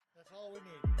That's all we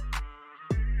need.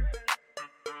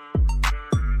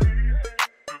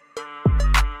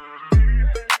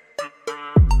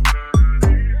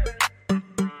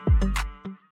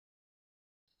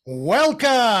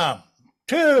 Welcome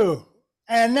to,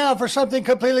 and now for something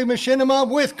completely machinima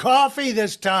with coffee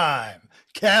this time.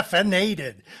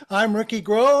 Caffeinated. I'm Ricky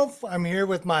Grove. I'm here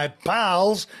with my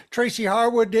pals, Tracy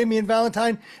Harwood, Damian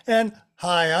Valentine, and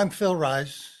hi, I'm Phil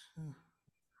Rice.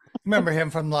 Remember him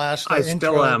from last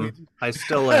intro. I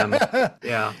still am.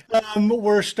 Yeah.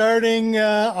 We're starting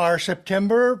our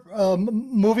September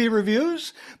movie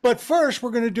reviews, but first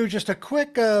we're going to do just a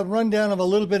quick rundown of a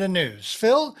little bit of news.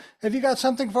 Phil, have you got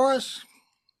something for us?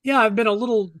 Yeah, I've been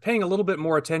paying a little bit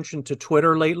more attention to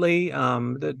Twitter lately.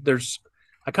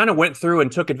 I kind of went through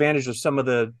and took advantage of some of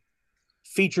the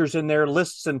features in there,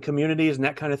 lists and communities and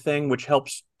that kind of thing, which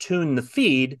helps tune the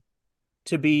feed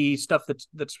to be stuff that's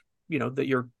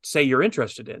that you're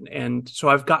interested in. And so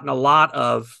I've gotten a lot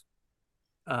of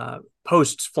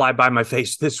posts fly by my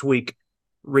face this week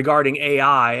regarding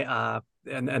AI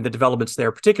and the developments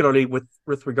there, particularly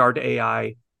with regard to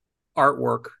AI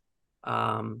artwork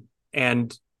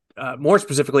and more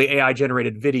specifically AI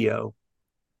generated video.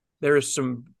 There is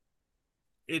some.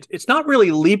 It's not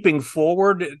really leaping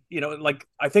forward. Like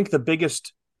I think the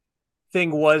biggest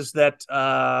thing was that.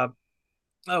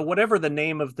 Whatever the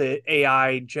name of the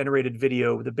AI generated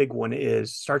video, the big one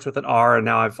is, starts with an R, and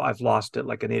now I've lost it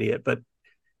like an idiot. But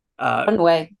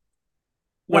Runway.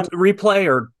 What replay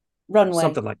or Runway?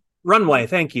 Something like Runway.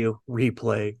 Thank you,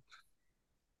 replay.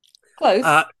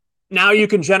 Close. Now you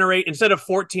can generate, instead of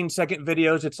 14-second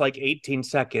videos, it's like 18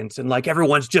 seconds, and like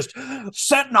everyone's just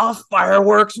setting off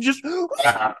fireworks and just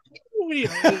they're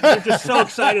just so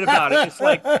excited about it. It's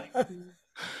like,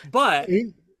 but.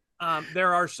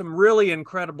 There are some really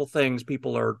incredible things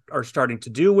people are starting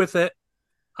to do with it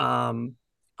on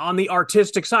the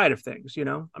artistic side of things.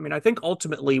 I mean, I think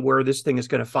ultimately where this thing is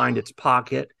going to find its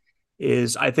pocket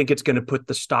is I think it's going to put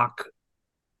the stock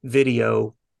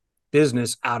video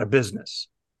business out of business,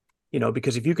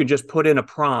 because if you can just put in a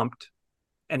prompt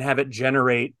and have it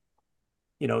generate,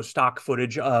 stock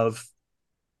footage of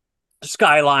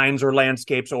skylines or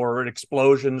landscapes or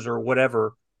explosions or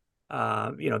whatever.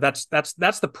 That's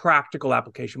the practical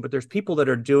application, but there's people that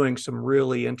are doing some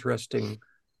really interesting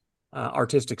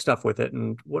artistic stuff with it.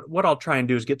 And what I'll try and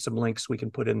do is get some links we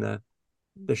can put in the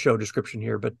show description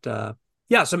here. But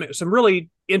some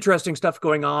really interesting stuff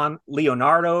going on.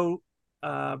 Leonardo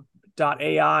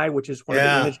 .ai, which is one of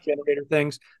the image generator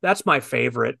things. That's my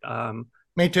favorite.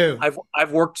 Me too.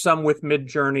 I've worked some with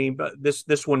Midjourney, but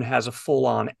this one has a full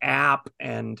on app,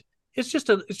 and it's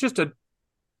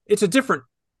a different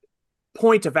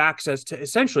point of access to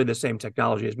essentially the same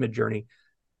technology as Midjourney.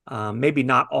 Maybe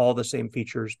not all the same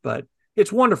features, but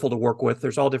it's wonderful to work with.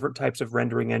 There's all different types of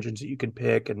rendering engines that you can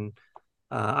pick, and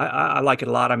I like it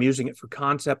a lot. I'm using it for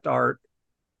concept art,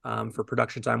 for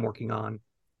productions I'm working on,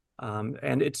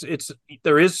 and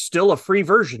there is still a free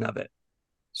version of it.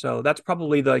 So that's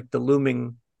probably the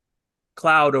looming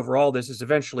cloud over all this, is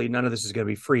eventually none of this is going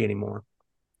to be free anymore.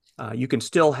 You can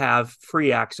still have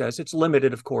free access. It's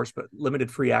limited, of course, but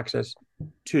limited free access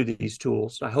to these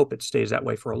tools. I hope it stays that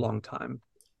way for a long time.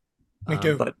 Me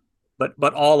too.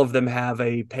 But all of them have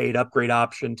a paid upgrade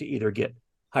option to either get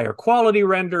higher quality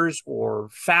renders or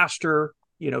faster.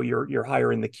 You're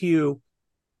higher in the queue,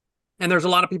 and there's a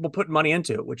lot of people putting money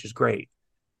into it, which is great.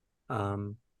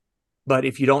 But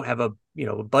if you don't have a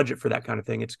budget for that kind of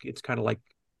thing, it's kind of like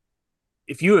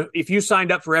if you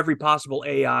signed up for every possible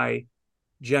AI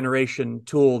generation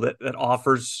tool that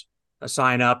offers a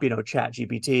sign up, Chat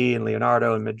GPT and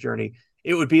Leonardo and Midjourney,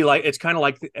 it would be like, it's kind of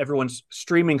like everyone's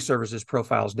streaming services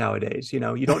profiles nowadays. You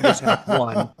don't just have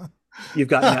one. You've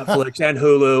got Netflix and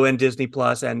Hulu and Disney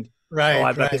Plus and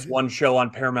I've got this one show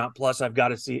on Paramount Plus I've got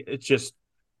to see. It's just,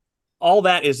 all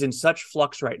that is in such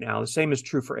flux right now. The same is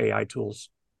true for AI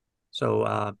tools.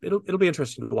 So it'll be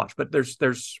interesting to watch. But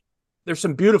there's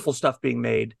some beautiful stuff being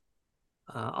made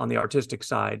on the artistic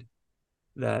side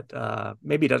that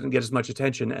maybe doesn't get as much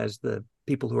attention as the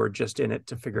people who are just in it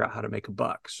to figure out how to make a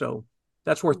buck. So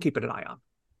that's worth keeping an eye on.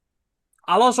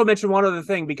 I'll also mention one other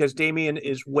thing, because Damian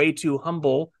is way too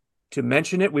humble to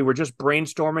mention it. We were just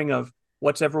brainstorming of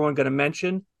what's everyone going to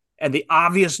mention. And the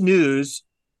obvious news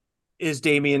is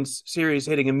Damian's series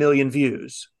hitting 1 million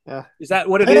views. Yeah. Is that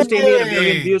what it is, Damian? 1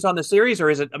 million views on the series, or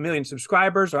is it 1 million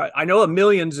subscribers? Or I know 1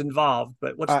 million's involved,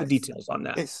 but what's the details on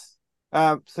that?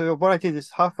 So what I did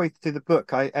is, halfway through the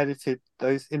book, I edited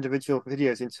those individual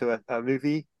videos into a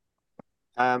movie.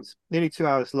 It's nearly 2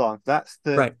 hours long. That's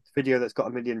the video that's got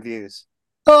 1 million views.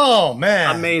 Oh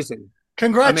man! Amazing!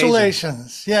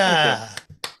 Congratulations! Amazing. Yeah.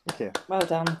 Thank you. Well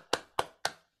done.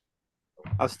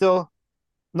 I'm still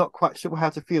not quite sure how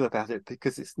to feel about it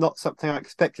because it's not something I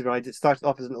expected when I did started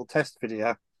off as a little test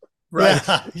video. Right.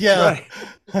 Yeah.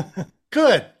 Right.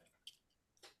 Good.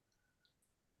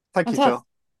 Thank you, Fantastic.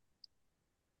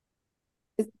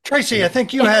 Joel. Tracy, I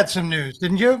think you had some news,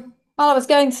 didn't you? Well, I was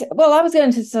going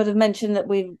to sort of mention that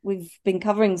we've been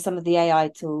covering some of the AI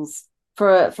tools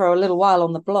for a little while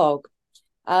on the blog.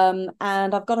 And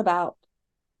I've got about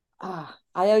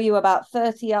I owe you about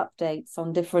 30 updates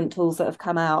on different tools that have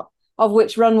come out, of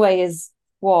which Runway is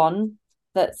one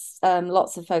that's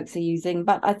lots of folks are using.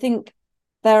 But I think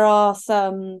there are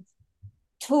some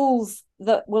tools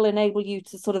that will enable you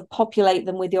to sort of populate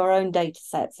them with your own data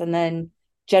sets and then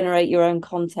generate your own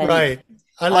content. Right.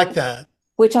 I like that.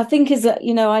 Which I think is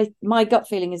my gut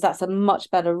feeling is that's a much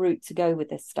better route to go with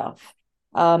this stuff,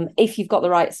 if you've got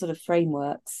the right sort of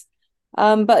frameworks.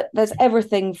 But there's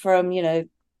everything from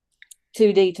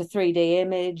 2D to 3D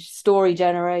image, story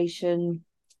generation,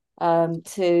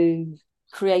 to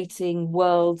creating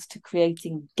worlds, to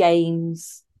creating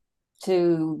games,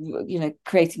 to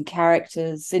creating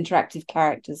characters, interactive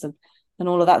characters, and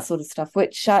all of that sort of stuff.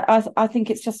 Which I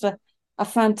think it's just a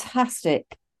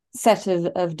fantastic set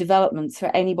of developments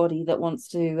for anybody that wants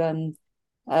to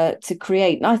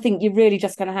create. And I think you're really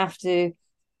just going to have to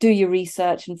do your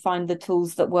research and find the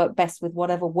tools that work best with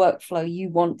whatever workflow you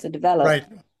want to develop. Right.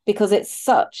 Because it's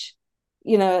such,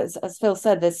 as Phil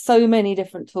said, there's so many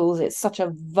different tools. It's such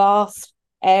a vast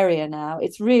area now.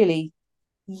 It's really,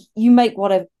 you make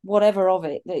whatever of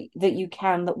it that you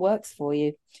can that works for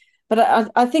you. But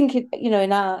I think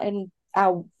in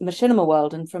our machinima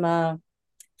world and from our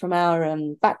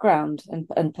background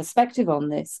and perspective on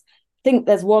this, I think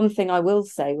there's one thing I will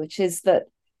say, which is that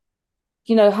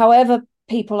however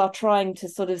people are trying to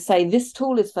sort of say this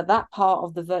tool is for that part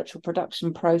of the virtual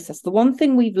production process, the one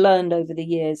thing we've learned over the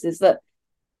years is that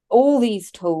all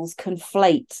these tools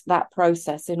conflate that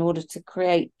process in order to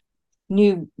create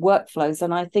new workflows.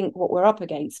 And I think what we're up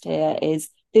against here is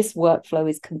this workflow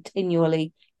is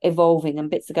continually evolving, and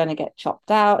bits are going to get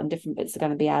chopped out and different bits are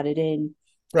going to be added in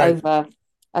over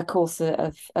a course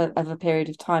of a period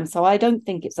of time. So I don't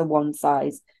think it's a one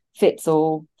size fits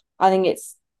all. I think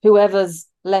it's whoever's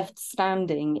left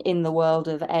standing in the world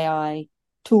of AI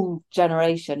tool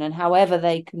generation, and however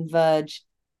they converge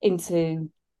into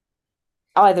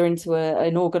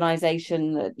an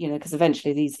organization that, because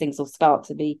eventually these things will start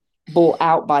to be bought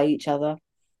out by each other.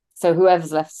 So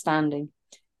whoever's left standing,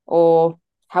 or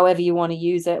however you want to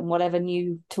use it, and whatever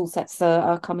new tool sets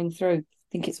are coming through, I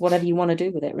think it's whatever you want to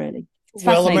do with it, really. It's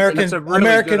well, that's a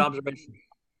really good observation.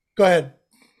 Go ahead.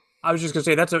 I was just going to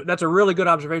say that's a really good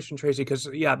observation, Tracy, because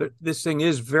this thing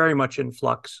is very much in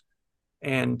flux,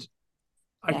 and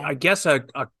I guess a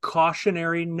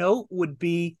cautionary note would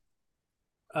be,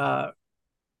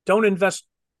 don't invest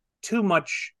too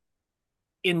much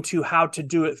into how to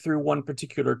do it through one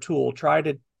particular tool. Try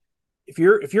to, if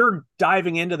you're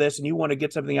diving into this and you want to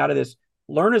get something out of this,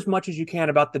 learn as much as you can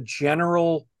about the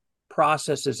general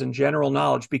processes and general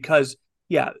knowledge, because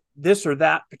this or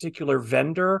that particular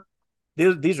vendor,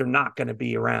 these are not going to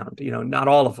be around, not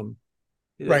all of them.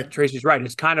 Right. Tracy's right.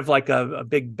 It's kind of like a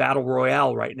big battle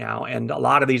royale right now. And a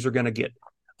lot of these are going to get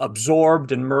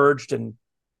absorbed and merged and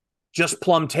just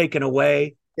plumb taken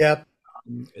away. Yep.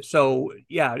 So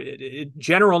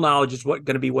general knowledge is going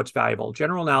to be what's valuable.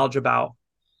 General knowledge about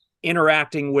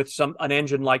interacting with an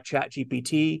engine like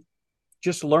ChatGPT,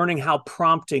 just learning how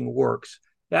prompting works.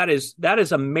 That is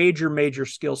a major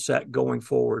skill set going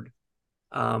forward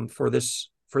for this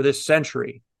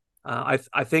century.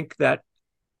 I think that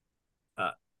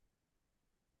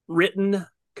written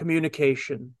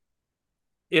communication,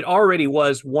 it already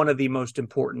was one of the most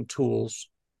important tools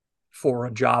for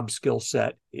a job skill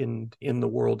set in the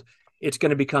world. It's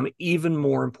going to become even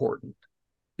more important,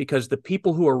 because the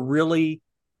people who are really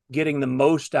getting the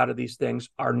most out of these things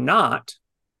are not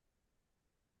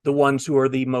the ones who are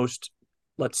the most,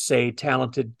 let's say,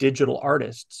 talented digital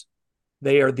artists.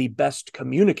 They are the best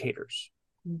communicators.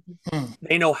 Mm-hmm.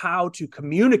 They know how to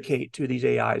communicate to these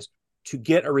AIs to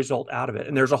get a result out of it.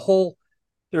 And there's a whole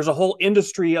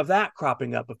industry of that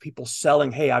cropping up, of people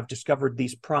selling, hey, I've discovered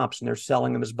these prompts, and they're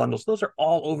selling them as bundles. Those are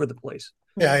all over the place.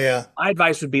 Yeah. My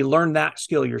advice would be learn that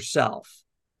skill yourself,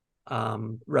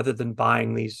 rather than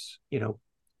buying these,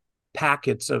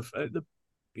 packets of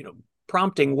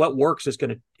prompting. What works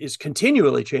is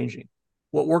continually changing.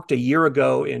 What worked a year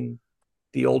ago in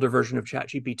the older version of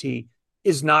ChatGPT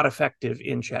is not effective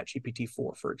in ChatGPT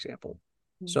 4, for example.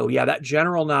 Mm-hmm. So that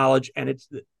general knowledge, and it's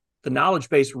the knowledge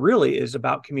base really is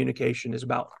about communication, is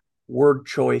about word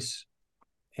choice,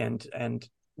 and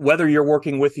whether you're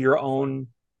working with your own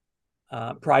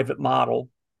private model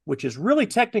which is really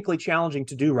technically challenging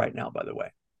to do right now, by the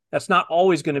way. That's not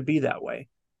always going to be that way.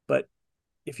 But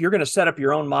if you're going to set up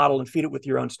your own model and feed it with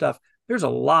your own stuff, there's a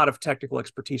lot of technical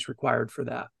expertise required for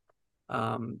that.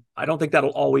 I don't think that'll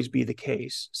always be the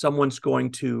case. Someone's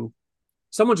going to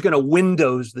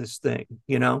Windows this thing,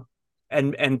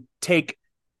 and take,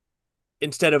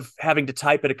 instead of having to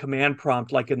type at a command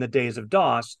prompt like in the days of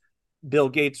DOS, Bill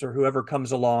Gates or whoever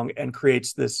comes along and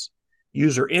creates this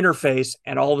user interface,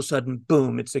 and all of a sudden,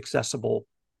 boom, it's accessible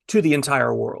to the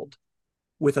entire world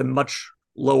with a much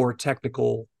lower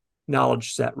technical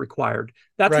knowledge set required.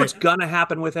 That's what's going to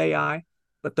happen with AI.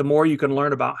 But the more you can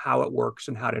learn about how it works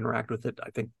and how to interact with it, I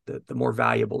think the more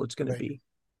valuable it's going to be.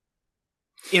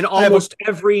 In almost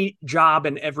every job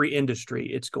and every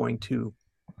industry, it's going to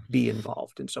be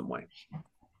involved in some way.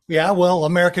 Yeah, well,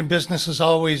 American business has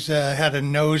always had a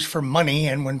nose for money.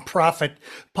 And when profit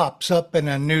pops up in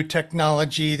a new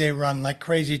technology, they run like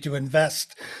crazy to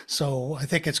invest. So I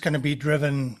think it's going to be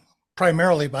driven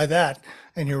primarily by that.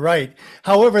 And you're right.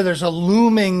 However, there's a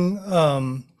looming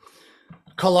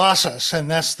colossus, and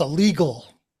that's the legal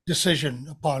decision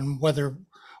upon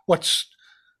what's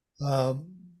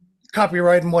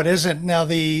copyright and what isn't. Now,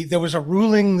 there was a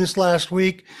ruling this last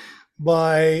week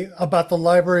about the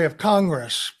Library of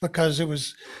Congress, because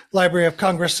Library of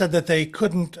Congress said that they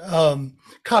couldn't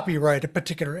copyright a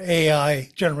particular AI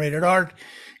generated art,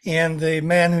 and the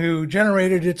man who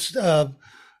generated it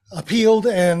appealed,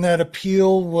 and that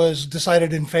appeal was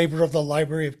decided in favor of the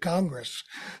Library of Congress.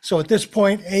 So at this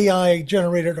point, AI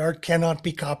generated art cannot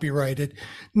be copyrighted.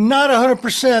 Not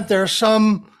 100%.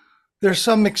 There's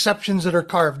some exceptions that are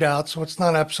carved out, so it's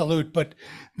not absolute, but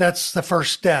that's the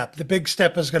first step. The big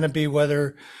step is going to be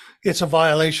whether it's a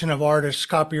violation of artists'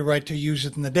 copyright to use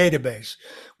it in the database,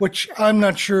 which I'm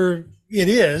not sure it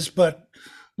is, but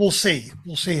we'll see.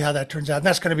 We'll see how that turns out. And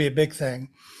that's going to be a big thing.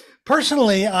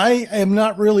 Personally, I am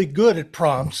not really good at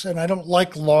prompts, and I don't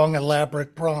like long,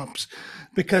 elaborate prompts,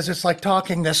 because it's like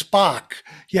talking to Spock.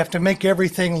 You have to make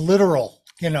everything literal,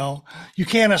 You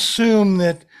can't assume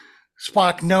that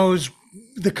Spock knows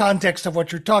the context of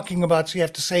what you're talking about, so you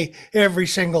have to say every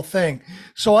single thing.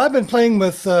 So I've been playing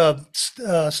with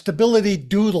Stability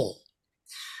Doodle,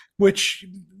 which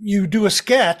you do a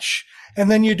sketch, and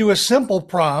then you do a simple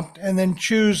prompt, and then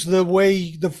choose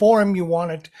the form you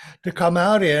want it to come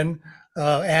out in,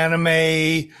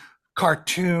 anime,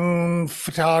 cartoon,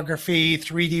 photography,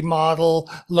 3D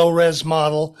model, low-res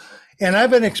model. And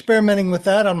I've been experimenting with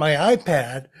that on my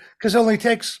iPad, because it only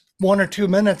takes 1 or 2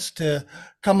 minutes to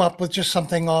come up with just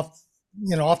something off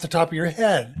the top of your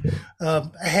head. A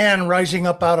hand rising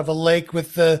up out of a lake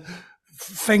with the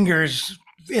fingers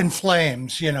in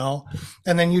flames,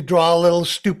 and then you draw a little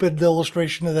stupid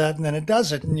illustration of that, and then it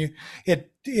does it, and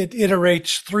it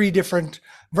iterates 3 different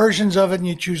versions of it, and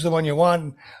you choose the one you want.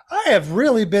 And I have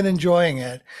really been enjoying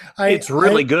it. It's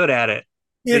really good at it.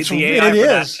 The AI for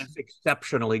that is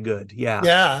exceptionally good. Yeah.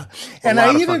 Yeah. And a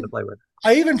lot of fun to play with.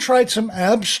 I even tried some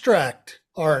abstract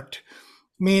art,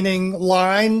 meaning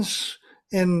lines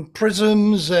and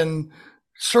prisms and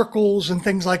circles and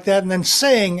things like that, and then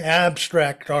saying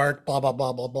abstract art, blah, blah,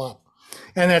 blah, blah, blah.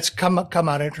 And that's come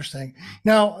out interesting.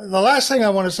 Now, the last thing I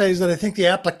want to say is that I think the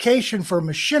application for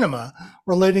machinima,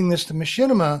 relating this to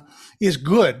machinima, is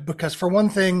good, because for one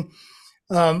thing,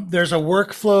 there's a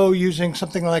workflow using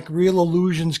something like Real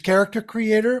Illusion's Character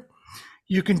Creator.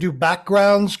 You can do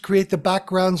backgrounds, create the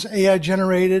backgrounds AI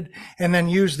generated, and then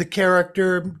use the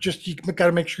character. You got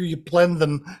to make sure you blend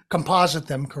them, composite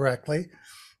them correctly.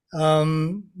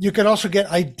 You can also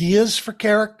get ideas for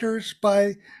characters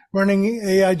by running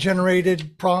AI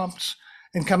generated prompts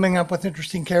and coming up with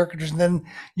interesting characters, and then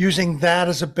using that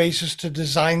as a basis to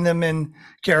design them in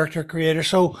Character Creator.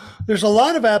 So there's a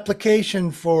lot of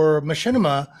application for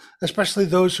machinima, especially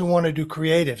those who want to do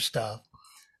creative stuff.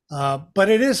 But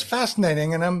it is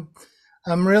fascinating, and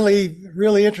I'm really,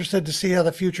 really interested to see how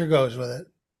the future goes with it.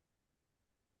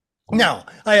 Now,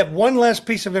 I have one last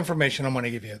piece of information I want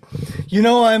to give you.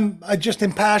 I'm just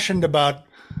impassioned about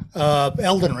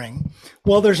Elden Ring.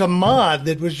 Well, there's a mod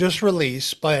that was just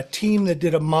released by a team that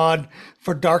did a mod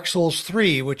for Dark Souls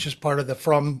 3, which is part of the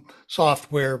From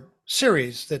Software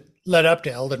series that led up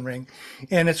to Elden Ring.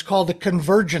 And it's called a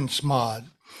Convergence mod.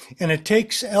 And it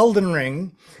takes Elden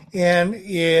Ring and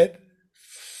it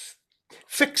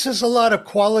fixes a lot of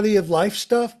quality of life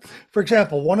stuff. For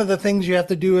example, one of the things you have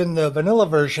to do in the vanilla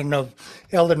version of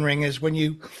Elden Ring is when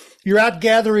you're out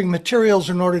gathering materials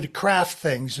in order to craft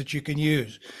things that you can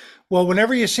use. Well,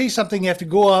 whenever you see something, you have to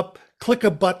go up, click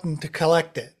a button to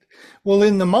collect it. Well,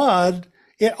 in the mod,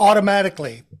 it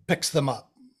automatically picks them up.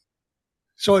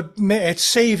 So it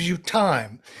saves you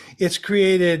time. It's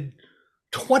created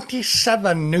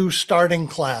 27 new starting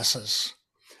classes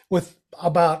with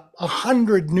about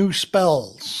 100 new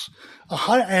spells,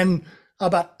 and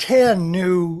about 10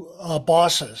 new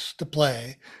bosses to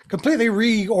play, completely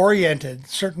reoriented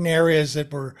certain areas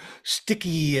that were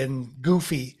sticky and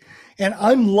goofy. And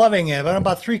I'm loving it. I'm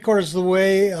about 3/4 of the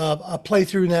way a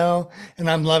playthrough now, and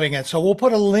I'm loving it. So we'll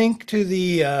put a link to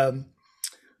the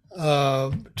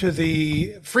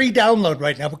free download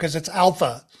right now because it's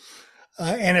alpha.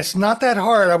 And it's not that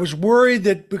hard. I was worried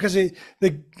that because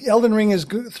the Elden Ring is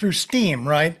through Steam,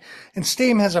 right? And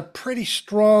Steam has a pretty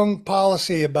strong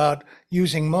policy about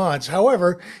using mods.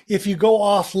 However, if you go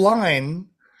offline,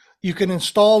 you can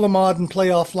install the mod and play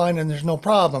offline and there's no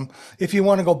problem. If you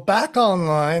want to go back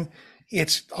online,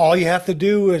 it's all you have to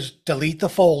do is delete the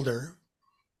folder.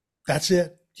 That's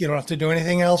it. You don't have to do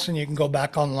anything else and you can go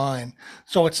back online.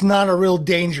 So it's not a real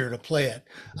danger to play it.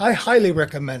 I highly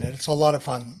recommend it. It's a lot of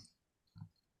fun.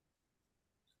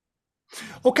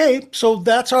 Okay, so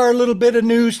that's our little bit of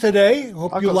news today.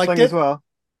 Hope you liked it as well.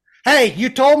 Hey, you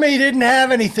told me you didn't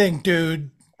have anything,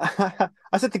 dude. I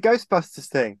said the Ghostbusters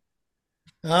thing.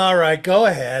 All right, go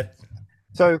ahead.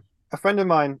 So a friend of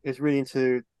mine is really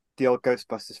into the old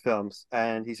Ghostbusters films,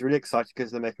 and he's really excited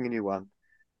because they're making a new one.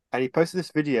 And he posted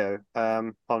this video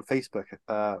on Facebook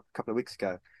a couple of weeks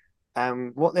ago.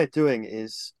 And what they're doing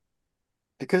is,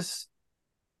 because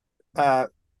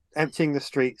emptying the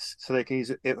streets so they can use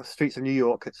it, streets of New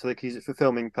York, so they can use it for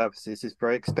filming purposes, is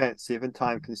very expensive and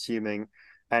time consuming.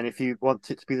 And if you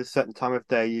want it to be a certain time of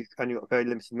day, you've only got a very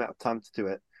limited amount of time to do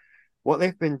it. What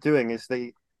they've been doing is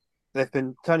they've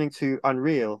been turning to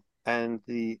Unreal and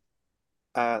the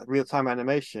real-time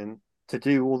animation to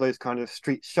do all those kind of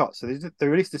street shots. So they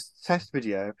released this test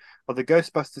video of the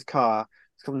Ghostbusters car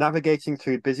navigating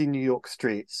through busy New York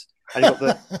streets, and you've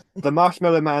got the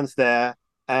Marshmallow Man's there,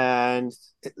 and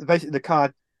basically the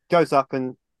car goes up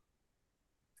and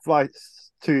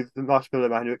flies to the Marshmallow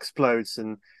Man who explodes,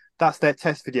 and that's their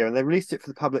test video, and they released it for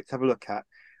the public to have a look at.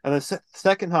 And the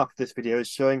second half of this video is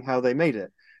showing how they made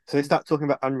it. So they start talking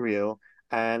about Unreal,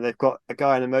 and they've got a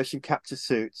guy in a motion capture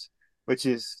suit, which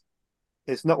is,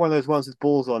 it's not one of those ones with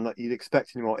balls on that you'd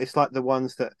expect anymore. It's like the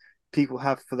ones that people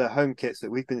have for their home kits that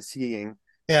we've been seeing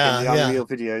in the Unreal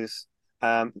videos.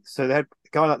 So they had a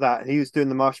guy like that, and he was doing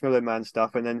the Marshmallow Man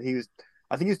stuff, and then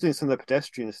I think he was doing some of the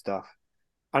pedestrian stuff.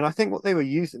 And I think what they were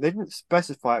using, they didn't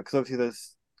specify it because obviously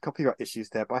there's copyright issues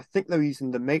there, but I think they were using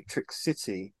the Matrix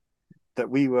City that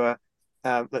we were,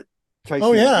 that Tracy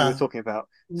we were talking about.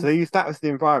 So they used that as the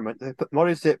environment. They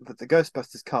modded it with the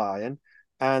Ghostbusters car in,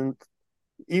 and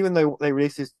even though they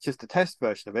released just a test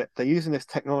version of it, they're using this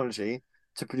technology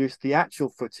to produce the actual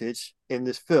footage in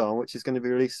this film, which is going to be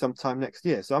released sometime next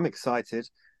year. So I'm excited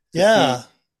to see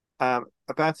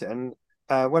about it. And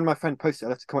when my friend posted, I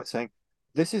left a comment saying,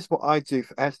 "This is what I do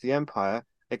for Heir to the Empire,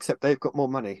 except they've got more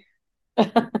money."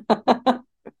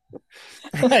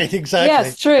 Right, exactly. Yeah,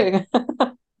 it's true.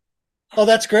 Oh,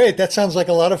 that's great. That sounds like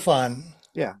a lot of fun.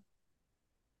 Yeah.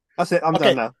 That's it. I'm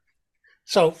done now.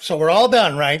 So we're all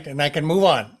done, right? And I can move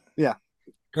on. Yeah.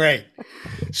 Great.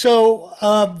 So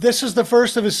this is the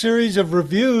first of a series of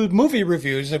movie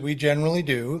reviews that we generally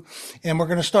do. And we're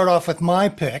going to start off with my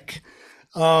pick.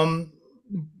 To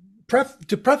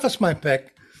preface my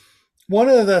pick, one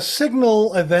of the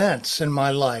signal events in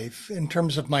my life in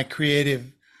terms of my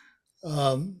creative,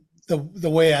 the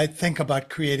way I think about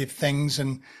creative things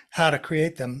and how to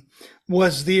create them,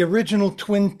 was the original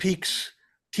Twin Peaks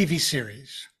TV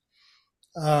series.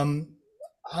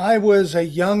 I was a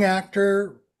young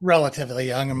actor, relatively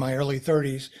young, in my early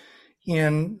 30s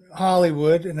in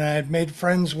Hollywood, and I had made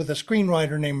friends with a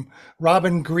screenwriter named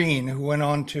Robin Green, who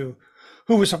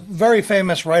was a very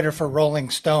famous writer for Rolling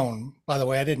Stone. By the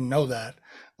way, I didn't know that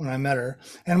when I met her,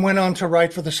 and went on to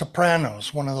write for The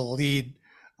Sopranos, one of the lead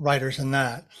writers in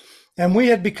that. And we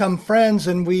had become friends,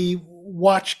 and we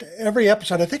watched every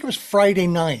episode. I think it was Friday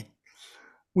night.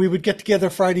 We would get together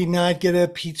Friday night, get a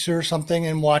pizza or something,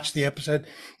 and watch the episode.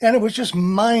 And it was just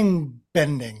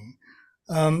mind-bending.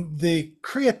 The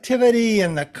creativity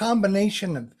and the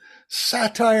combination of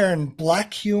satire and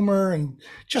black humor and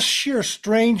just sheer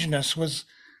strangeness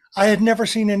I had never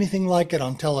seen anything like it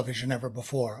on television ever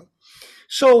before.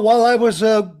 So while I was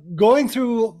going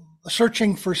through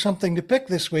searching for something to pick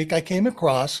this week, I came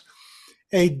across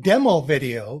a demo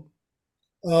video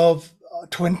of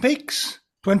Twin Peaks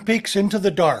Into the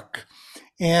Dark.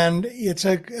 And it's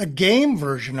a game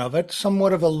version of it,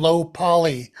 somewhat of a low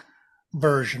poly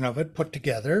version of it put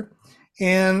together.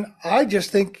 And I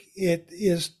just think it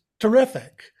is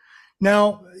terrific.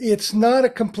 Now, it's not a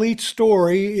complete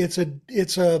story. It's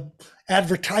a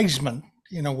advertisement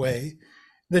in a way,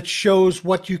 that shows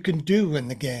what you can do in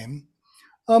the game.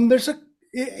 There's a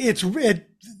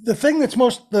the thing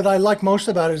that I like most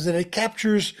about it is that it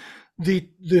captures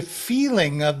the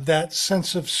feeling of that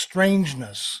sense of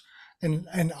strangeness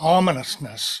and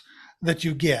ominousness that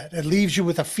you get. It leaves you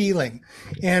with a feeling.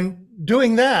 And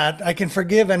doing that, I can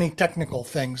forgive any technical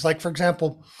things. Like, for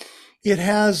example, it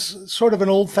has sort of an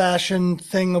old-fashioned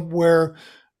thing of where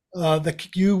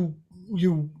you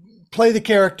play the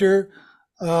character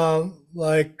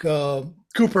like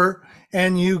Cooper,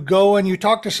 and you go and you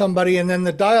talk to somebody, and then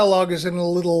the dialogue is in a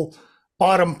little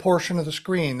bottom portion of the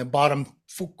screen, the bottom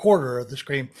quarter of the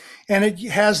screen, and it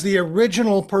has the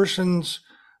original person's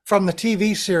from the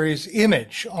TV series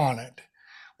image on it,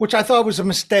 which I thought was a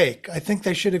mistake. I think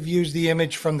they should have used the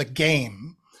image from the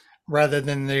game rather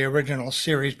than the original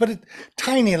series, but a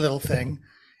tiny little thing.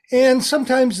 And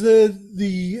sometimes the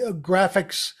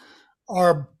graphics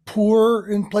are poor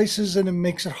in places, and it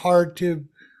makes it hard to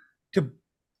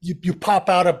you pop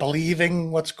out of believing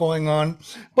what's going on.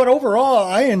 But overall,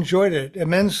 I enjoyed it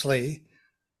immensely.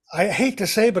 I hate to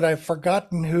say, but I've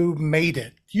forgotten who made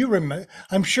it. You remember?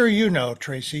 I'm sure you know,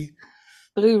 Tracy.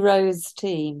 Blue Rose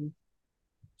Team.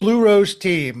 Blue Rose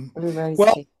Team. Blue Rose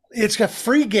Well, Team. it's a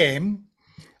free game.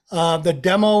 The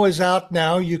demo is out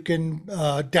now. You can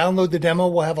download the demo.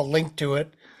 We'll have a link to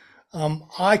it.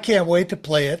 I can't wait to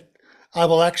play it. I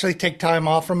will actually take time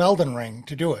off from Elden Ring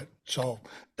to do it. So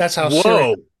that's how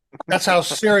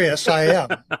serious I am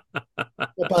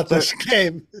about this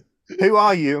game. Who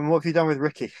are you, and what have you done with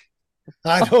Ricky?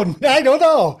 I don't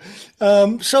know.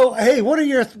 So hey, what are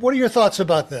your thoughts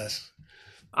about this?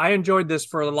 I enjoyed this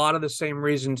for a lot of the same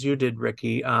reasons you did,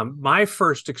 Ricky. My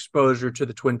first exposure to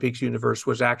the Twin Peaks universe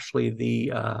was actually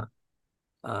the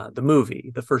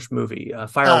movie, the first movie,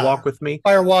 Fire Walk with Me.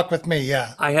 Fire Walk with Me,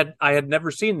 yeah. I had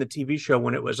never seen the TV show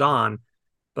when it was on,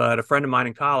 but a friend of mine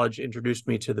in college introduced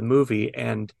me to the movie,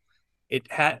 and it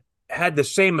had the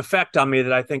same effect on me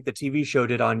that I think the TV show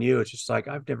did on you. It's just like,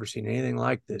 I've never seen anything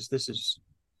like this. This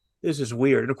is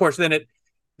weird. And of course,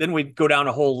 then we go down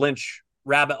a whole Lynch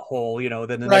rabbit hole,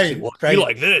 then the next thing, well, if you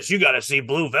like this, you got to see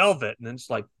Blue Velvet. And then it's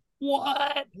like,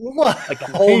 what? Like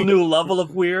a whole new level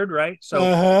of weird, right?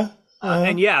 So,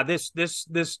 and yeah,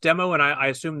 this demo, and I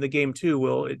assume the game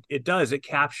too, it does. It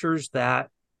captures that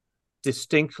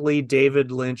distinctly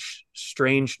David Lynch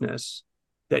strangeness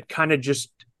that kind of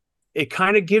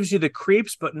gives you the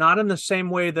creeps, but not in the same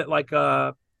way that like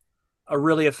a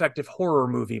really effective horror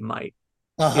movie might.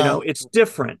 It's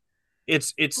different. It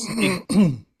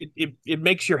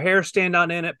makes your hair stand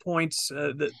on end at points.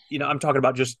 I'm talking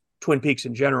about just Twin Peaks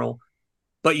in general,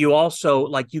 but you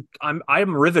also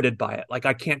I'm riveted by it. Like,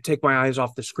 I can't take my eyes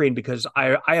off the screen because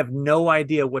I have no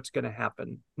idea what's going to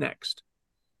happen next.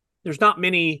 There's not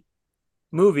many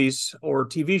movies or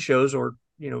TV shows or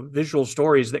visual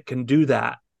stories that can do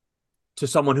that to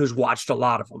someone who's watched a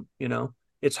lot of them.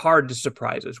 It's hard to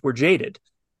surprise us. We're jaded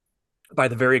by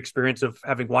the very experience of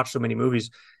having watched so many movies.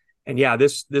 And yeah,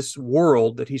 this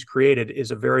world that he's created is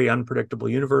a very unpredictable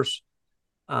universe.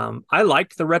 I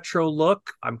like the retro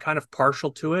look. I'm kind of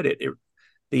partial to it.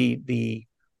 The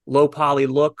low poly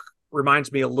look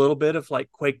reminds me a little bit of like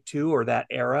Quake 2 or that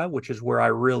era, which is where I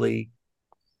really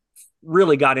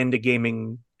got into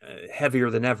gaming heavier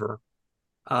than ever.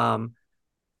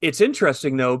 It's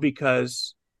interesting though,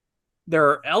 because there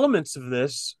are elements of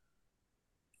this.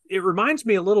 It reminds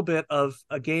me a little bit of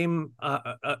a game,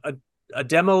 a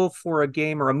demo for a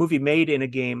game or a movie made in a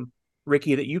game,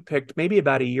 Ricky, that you picked maybe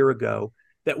about a year ago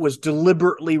that was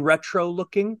deliberately retro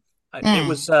looking. It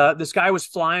was this guy was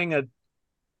flying a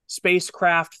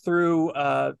spacecraft through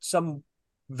some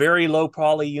very low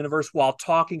poly universe while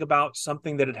talking about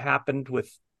something that had happened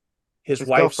with his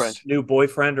wife's girlfriend. New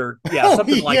boyfriend, or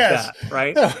something like that,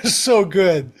 right? That was so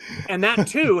good. And that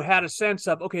too had a sense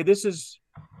of, okay, this is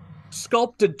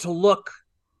sculpted to look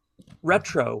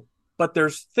retro, but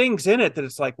there's things in it that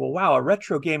it's like, well, wow, a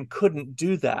retro game couldn't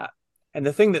do that. And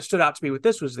the thing that stood out to me with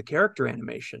this was the character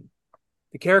animation.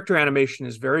 The character animation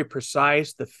is very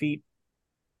precise. The feet,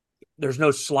 there's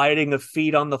no sliding of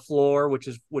feet on the floor, which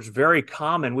was very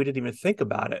common. We didn't even think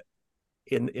about it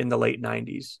in the late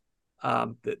 90s.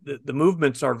 The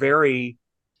movements are very,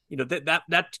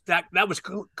 that was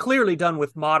clearly done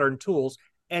with modern tools,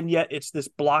 and yet it's this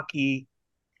blocky,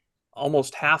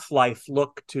 almost Half-Life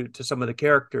look to some of the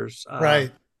characters.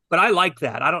 Right. But I like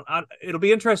that. It'll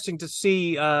be interesting to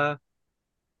see.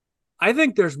 I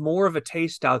think there's more of a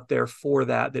taste out there for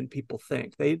that than people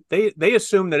think. They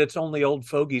assume that it's only old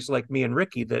fogies like me and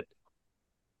Ricky that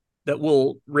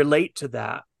will relate to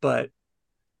that. But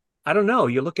I don't know.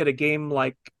 You look at a game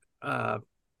like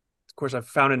course, I've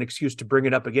found an excuse to bring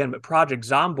it up again, but Project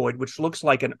Zomboid, which looks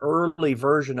like an early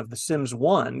version of the Sims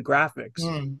 1 graphics,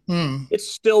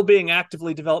 it's still being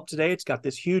actively developed today. It's got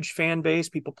this huge fan base,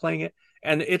 people playing it,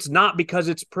 and it's not because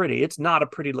it's pretty. It's not a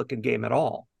pretty looking game at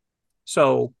all.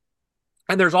 So,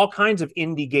 and there's all kinds of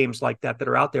indie games like that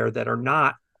are out there that are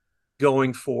not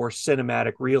going for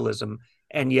cinematic realism,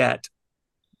 and yet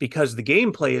because the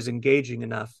gameplay is engaging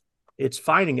enough, it's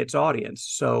finding its audience.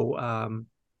 So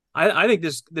I think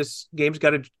this game's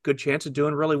got a good chance of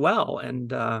doing really well.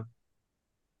 And I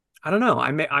don't know.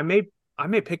 I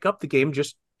may pick up the game.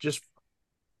 Just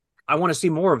I want to see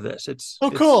more of this.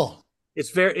 Cool.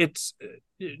 It's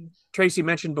Tracy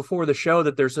mentioned before the show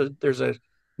that there's a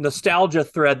nostalgia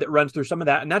thread that runs through some of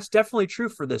that, and that's definitely true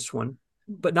for this one,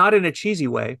 but not in a cheesy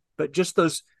way. But just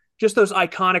those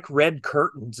iconic red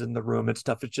curtains in the room and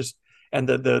stuff. It's just, and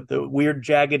the weird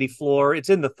jaggedy floor. It's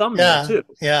in the thumbnail too.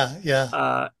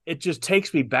 Yeah. It just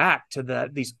takes me back to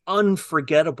these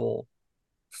unforgettable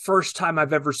first time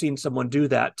I've ever seen someone do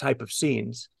that type of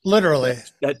scenes. Literally.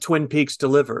 That Twin Peaks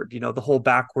delivered. The whole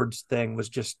backwards thing was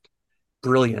just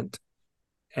brilliant.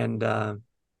 And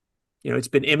it's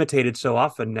been imitated so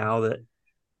often now that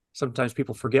sometimes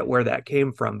people forget where that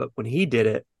came from. But when he did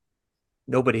it,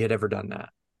 nobody had ever done that.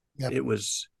 Yep.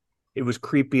 It was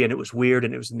creepy and it was weird,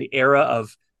 and it was in the era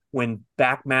of when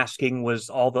backmasking was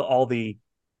all the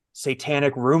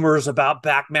satanic rumors about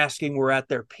backmasking were at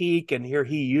their peak, and here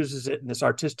he uses it in this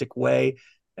artistic way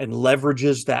and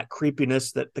leverages that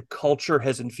creepiness that the culture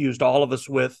has infused all of us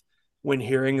with when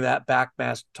hearing that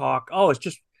backmask talk. Oh, it's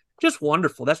just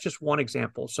wonderful. That's just one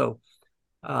example. So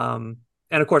and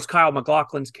of course Kyle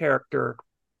MacLachlan's character,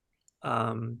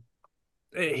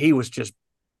 he was just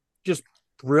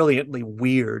brilliantly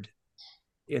weird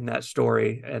in that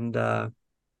story. And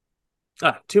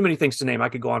too many things to name. I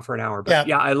could go on for an hour, but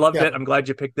yeah, I loved it. I'm glad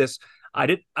you picked this. I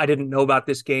didn't know about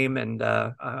this game, and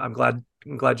I'm glad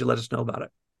you let us know about it.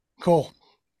 Cool.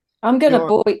 I'm gonna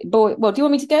well, do you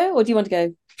want me to go, or do you want to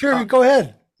go? Sure, go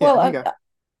ahead. Well,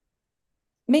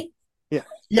 me? Yeah.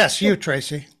 Yes, you,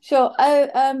 Tracy. Sure.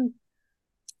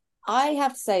 I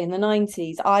have to say, in the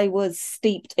 90s, I was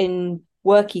steeped in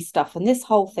worky stuff, and this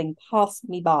whole thing passed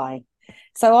me by.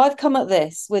 So I've come at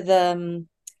this with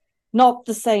not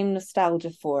the same nostalgia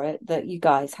for it that you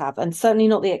guys have, and certainly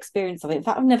not the experience of it. In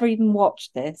fact, I've never even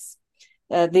watched this,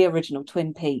 the original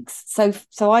Twin Peaks.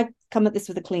 So I come at this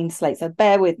with a clean slate. So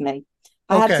bear with me.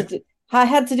 I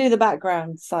had to do the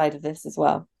background side of this as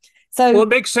well. So, well, it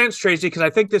makes sense, Tracy, because I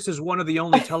think this is one of the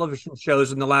only television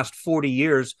shows in the last 40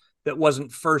 years that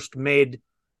wasn't first made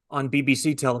on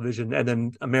BBC television and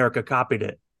then America copied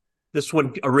it. This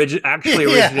one actually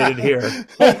originated here.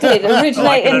 It did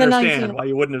originate in the 19. Why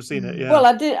you wouldn't have seen it? Yeah. Well,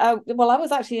 I did. I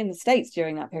was actually in the States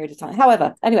during that period of time.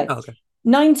 However, anyway,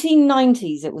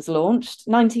 1990s it was launched.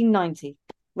 1990,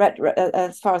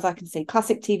 as far as I can see,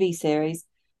 classic TV series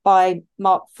by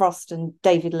Mark Frost and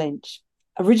David Lynch.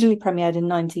 Originally premiered in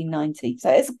 1990, so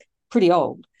it's pretty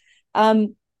old.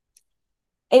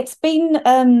 It's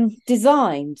been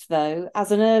designed though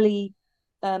as an early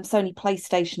Sony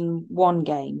PlayStation 1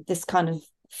 game, this kind of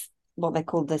what they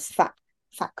call this fat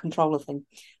controller thing.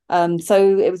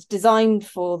 So it was designed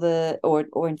for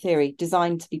or in theory,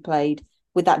 designed to be played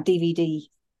with that DVD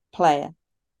player,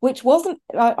 which wasn't,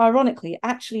 ironically,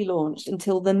 actually launched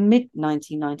until the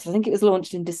mid-1990s. I think it was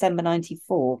launched in December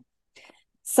 94.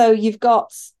 So you've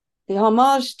got the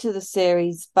homage to the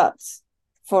series, but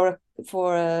for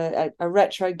a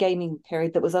retro gaming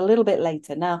period that was a little bit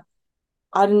later. Now,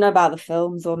 I don't know about the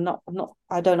films, or not.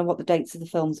 I don't know what the dates of the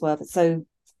films were, but so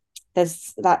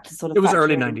there's that to sort of. It was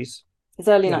early 90s. It's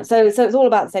early 90s, so it's all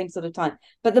about the same sort of time.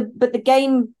 But the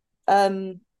game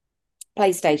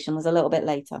PlayStation was a little bit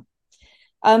later.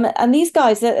 And these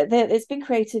guys, it's been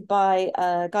created by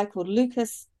a guy called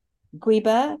Lucas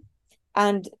Guibert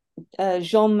and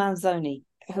Jean Manzoni,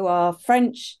 who are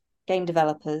French game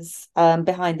developers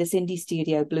behind this indie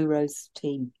studio Blue Rose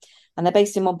team, and they're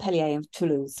based in Montpellier and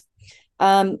Toulouse.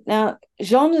 Now,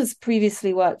 Jean has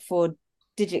previously worked for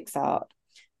DigixArt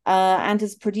and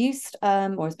has produced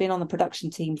or has been on the production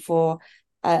team for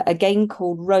a game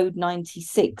called Road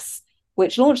 96,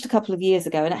 which launched a couple of years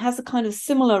ago, and it has a kind of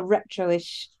similar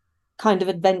retro-ish kind of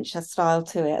adventure style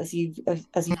to it as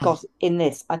you've got in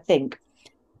this, I think.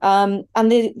 And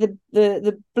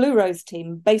the Blue Rose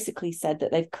team basically said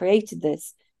that they've created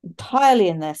this entirely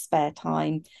in their spare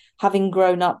time, having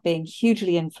grown up being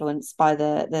hugely influenced by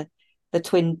the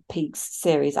Twin Peaks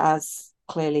series, as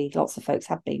clearly lots of folks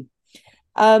have been.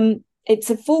 It's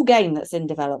a full game that's in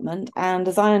development, and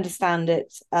as I understand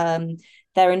it,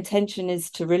 their intention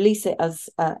is to release it as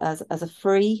a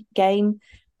free game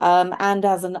and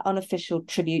as an unofficial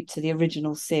tribute to the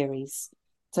original series.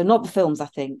 So not the films, I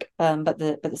think, but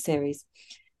the series.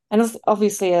 And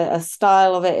obviously a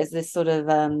style of it is this sort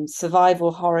of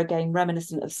survival horror game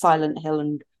reminiscent of Silent Hill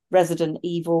and Resident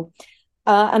Evil.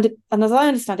 And as I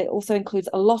understand it, also includes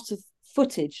a lot of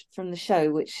footage from the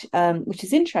show, which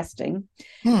is interesting,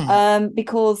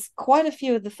 because quite a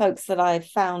few of the folks that I've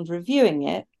found reviewing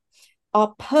it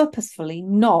are purposefully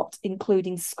not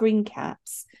including screen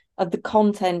caps of the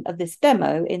content of this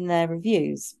demo in their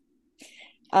reviews.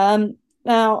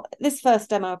 Now, this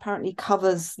first demo apparently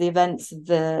covers the events of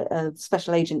the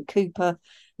Special Agent Cooper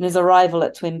and his arrival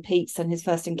at Twin Peaks and his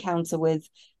first encounter with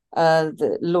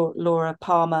Laura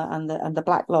Palmer and the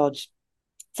Black Lodge.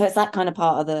 So it's that kind of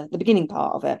part of the beginning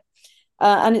part of it.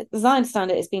 And as I understand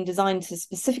it, it's been designed to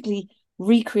specifically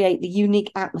recreate the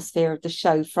unique atmosphere of the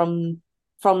show from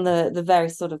the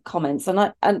various sort of comments.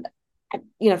 And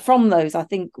from those, I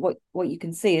think what you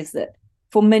can see is that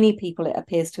for many people, it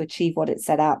appears to achieve what it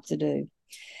set out to do.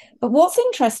 But what's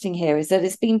interesting here is that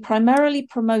it's been primarily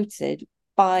promoted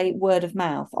by word of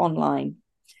mouth online.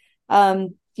 A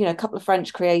couple of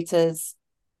French creators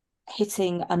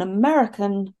hitting an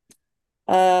American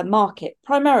market,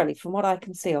 primarily from what I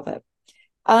can see of it.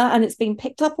 And it's been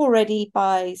picked up already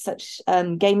by such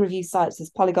game review sites as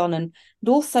Polygon and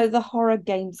also the horror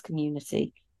games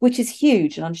community, which is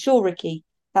huge. And I'm sure, Ricky,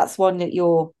 that's one that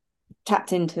you're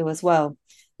tapped into as well,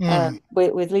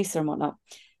 with Lisa and whatnot.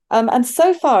 And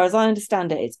so far, as I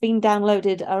understand it, it's been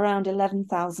downloaded around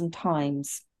 11,000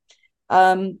 times,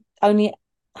 only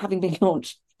having been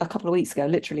launched a couple of weeks ago,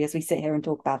 literally, as we sit here and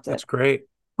talk about it. That's great.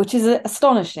 Which is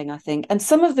astonishing, I think. And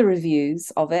some of the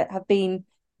reviews of it have been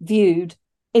viewed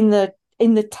in the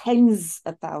tens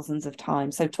of thousands of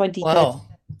times, so 20, wow.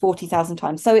 30, 40,000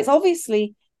 times. So it's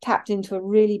obviously tapped into a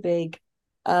really big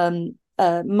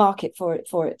market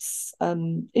for its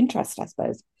interest, I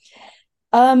suppose.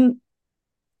 I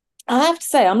have to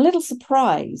say, I'm a little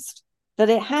surprised that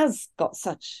it has got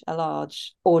such a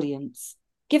large audience,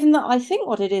 given that I think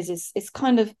what it is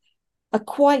kind of a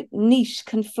quite niche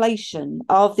conflation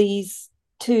of these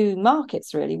two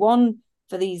markets, really. One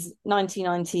for these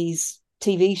 1990s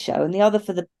TV show and the other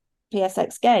for the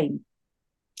PSX game.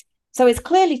 So it's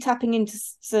clearly tapping into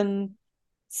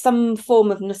some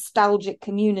form of nostalgic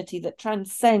community that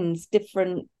transcends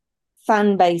different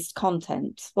fan-based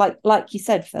content. Like you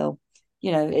said, Phil,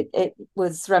 it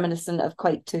was reminiscent of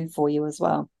Quake 2 for you as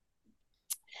well.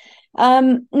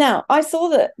 Now, I saw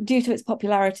that due to its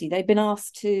popularity, they've been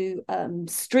asked to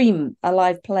stream a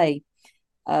live play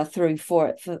through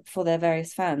for their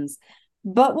various fans.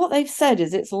 But what they've said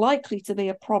is it's likely to be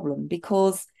a problem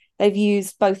because they've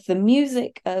used both the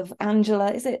music of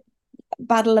Angela, is it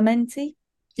Badalamenti?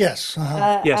 Yes.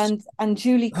 Yes. And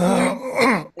Julie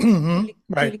Cruz,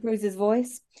 Julie Cruz's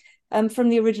voice from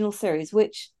the original series,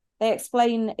 which they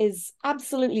explain is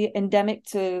absolutely endemic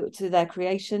to their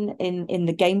creation in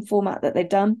the game format that they've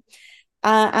done.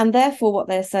 And therefore, what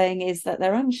they're saying is that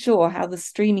they're unsure how the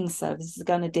streaming service is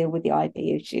going to deal with the IP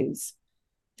issues.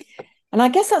 And I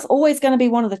guess that's always going to be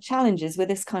one of the challenges with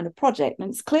this kind of project. And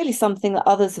it's clearly something that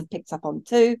others have picked up on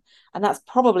too. And that's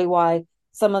probably why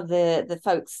some of the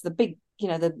folks, the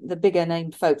bigger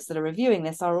name folks that are reviewing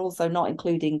this are also not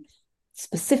including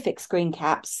specific screen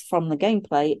caps from the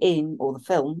gameplay or the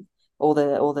film or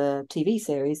the TV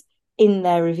series in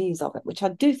their reviews of it, which I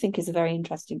do think is a very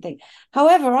interesting thing.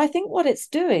 However, I think what it's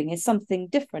doing is something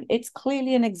different. It's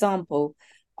clearly an example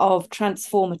of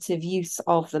transformative use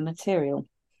of the material.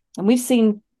 And we've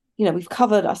seen, I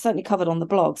certainly covered on the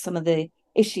blog some of the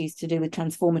issues to do with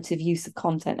transformative use of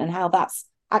content and how that's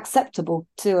acceptable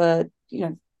to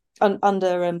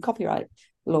under copyright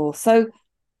law. So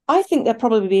I think they'll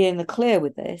probably be in the clear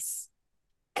with this,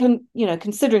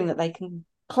 considering that they can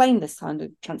claim this kind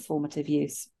of transformative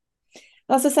use.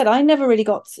 As I said, I never really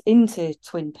got into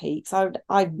Twin Peaks. I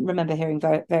remember hearing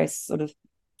various sort of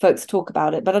folks talk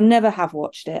about it, but I never have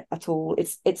watched it at all.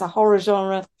 It's a horror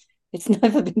genre. It's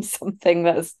never been something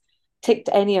that's ticked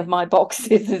any of my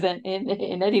boxes in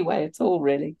any way at all,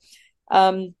 really.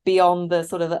 Beyond the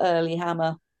sort of the early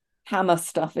Hammer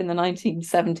stuff in the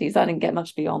 1970s, I didn't get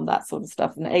much beyond that sort of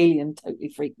stuff, and Alien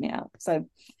totally freaked me out. So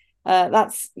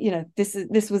that's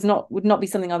this would not be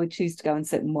something I would choose to go and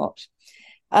sit and watch.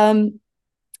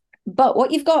 But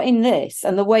what you've got in this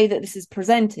and the way that this is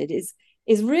presented is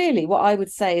really what I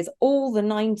would say is all the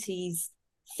 90s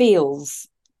feels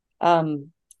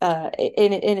in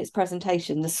its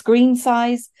presentation. The screen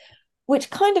size, which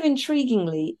kind of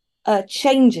intriguingly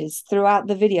changes throughout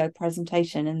the video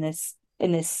presentation in this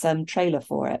trailer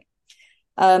for it.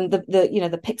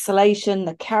 The pixelation,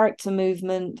 the character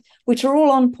movement, which are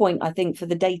all on point, I think, for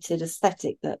the dated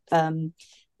aesthetic that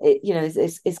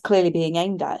is clearly being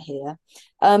aimed at here.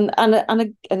 And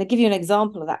to give you an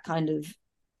example of that kind of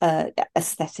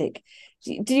aesthetic,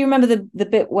 do you remember the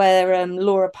bit where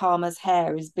Laura Palmer's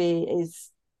hair is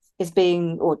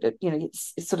being, or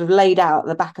it's sort of laid out at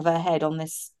the back of her head on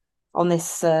this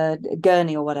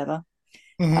gurney or whatever,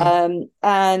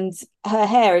 and her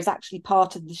hair is actually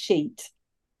part of the sheet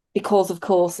because, of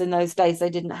course, in those days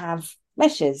they didn't have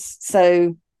meshes,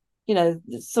 so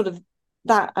sort of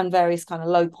that and various kind of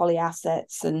low poly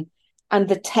assets and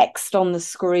the text on the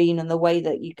screen and the way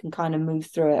that you can kind of move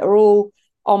through it are all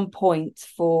on point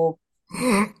for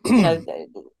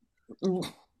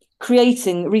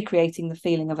recreating the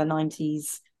feeling of a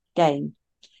 90s game.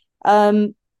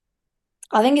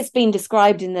 I think it's been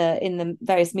described in the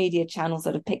various media channels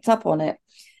that have picked up on it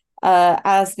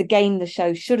as the game the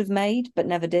show should have made but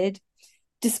never did,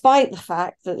 despite the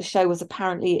fact that the show was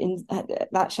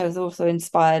that show has also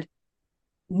inspired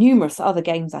numerous other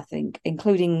games, I think,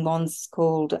 including ones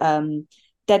called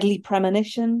Deadly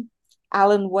Premonition,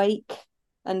 Alan Wake,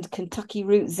 and Kentucky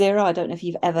Route Zero. I don't know if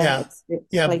you've ever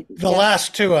played the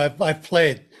last two I've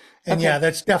played, and okay. Yeah,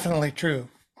 that's definitely true.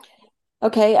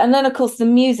 Okay, and then of course the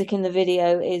music in the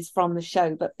video is from the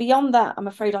show, but beyond that, I'm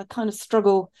afraid I kind of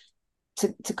struggle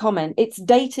to comment. It's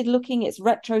dated looking, its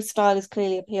retro style is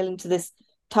clearly appealing to this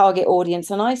target audience,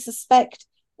 and I suspect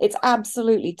it's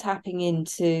absolutely tapping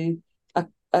into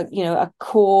a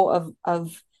core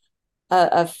of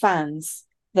fans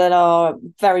that are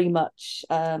very much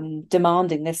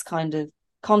demanding this kind of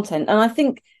content. And I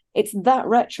think it's that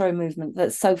retro movement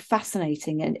that's so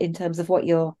fascinating in terms of what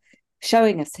you're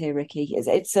showing us here, Ricky.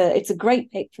 It's a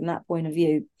great pick from that point of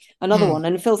view. Another one,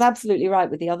 and it feels absolutely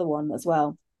right with the other one as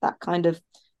well. That kind of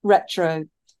retro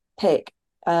pick,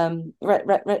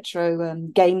 retro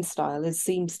game style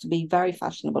seems to be very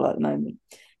fashionable at the moment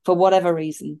for whatever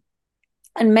reason.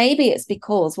 And maybe it's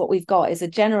because what we've got is a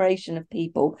generation of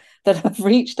people that have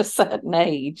reached a certain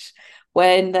age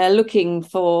when they're looking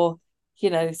for,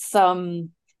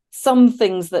 some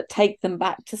things that take them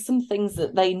back to some things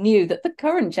that they knew that the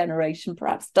current generation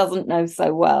perhaps doesn't know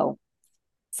so well.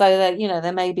 So that,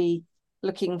 they may be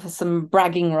looking for some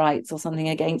bragging rights or something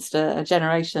against a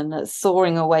generation that's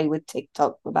soaring away with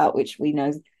TikTok, about which we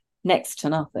know next to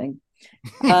nothing.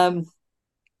 But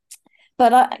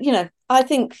I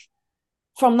think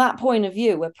from that point of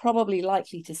view, we're probably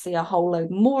likely to see a whole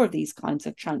load more of these kinds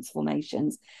of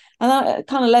transformations. And that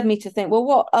kind of led me to think, well,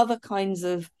 what other kinds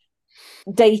of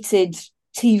dated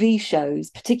TV shows,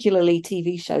 particularly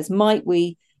TV shows, might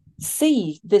we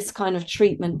see this kind of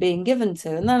treatment being given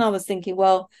to? And then I was thinking,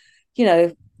 well,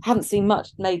 haven't seen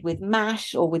much made with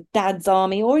MASH or with Dad's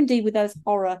Army, or indeed with those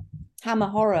Hammer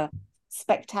horror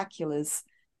spectaculars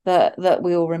that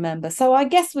we all remember. So I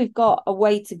guess we've got a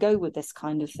way to go with this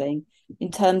kind of thing in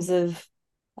terms of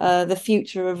the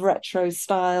future of retro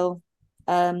style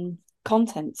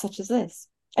content such as this.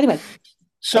 Anyway.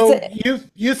 So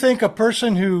you think a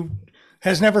person who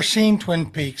has never seen Twin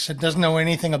Peaks and doesn't know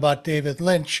anything about David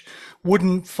Lynch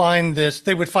wouldn't find this,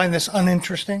 they would find this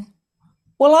uninteresting?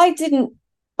 Well, I didn't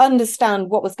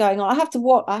understand what was going on. I had to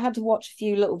watch a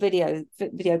few little video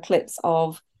clips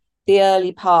of the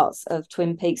early parts of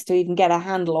Twin Peaks to even get a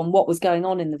handle on what was going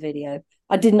on in the video.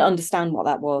 I didn't understand what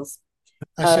that was.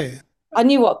 I see. I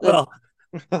knew what the... Well,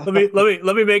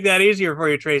 let me make that easier for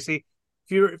you, Tracy.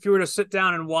 If you were to sit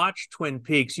down and watch Twin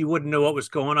Peaks, you wouldn't know what was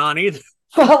going on either.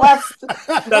 Well,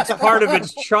 that's part of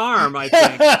its charm, I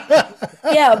think.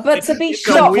 Yeah, but to be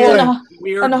shocked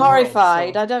and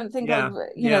horrified, world, I don't think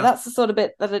that's the sort of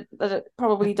bit that it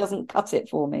probably doesn't cut it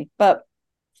for me. But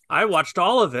I watched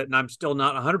all of it, and I'm still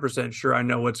not 100% sure I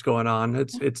know what's going on.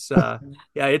 It's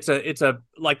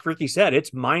like Ricky said,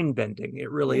 it's mind bending.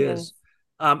 It really is.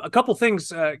 A couple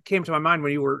things came to my mind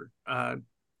when you were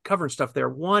covering stuff there.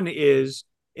 One is,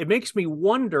 it makes me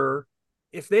wonder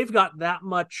if they've got that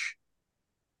much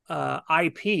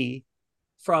IP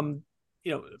from,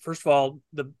 first of all,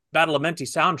 the Badalamenti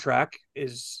soundtrack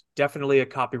is definitely a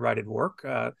copyrighted work.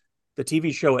 The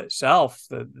TV show itself,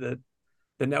 the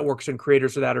networks and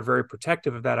creators of that are very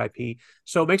protective of that IP.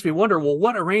 So it makes me wonder, well,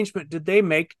 what arrangement did they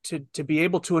make to be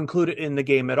able to include it in the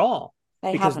game at all?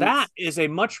 Because that is a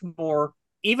much more,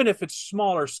 even if it's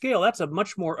smaller scale, that's a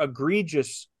much more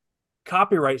egregious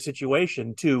copyright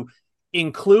situation to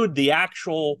include the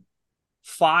actual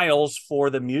files for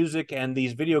the music and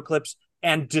these video clips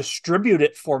and distribute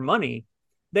it for money.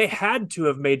 They had to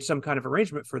have made some kind of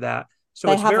arrangement for that.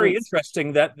 So it's very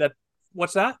interesting that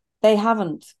what's that? They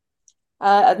haven't.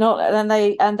 Not, and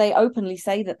they openly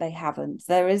say that they haven't.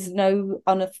 There's no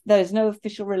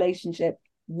official relationship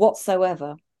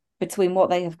whatsoever between what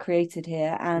they have created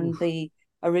here and the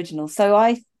original.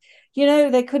 So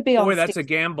they could be on. Boy, that's a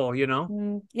gamble,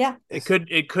 Yeah. It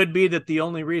could be that the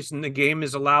only reason the game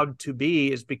is allowed to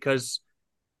be is because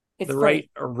It's the free. right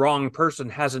or wrong person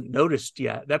hasn't noticed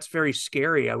yet. That's very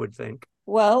scary, I would think.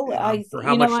 Well, for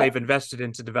how much they've invested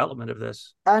into development of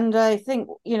this. And I think,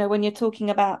 when you're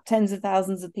talking about tens of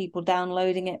thousands of people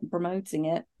downloading it and promoting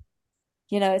it,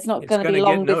 it's not going to be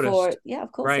long before. Yeah,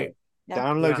 of course. Right.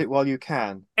 Download it while you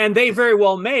can. And they very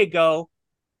well may go,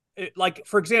 like,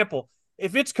 for example,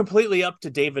 if it's completely up to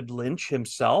David Lynch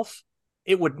himself,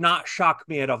 it would not shock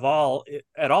me at all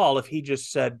if he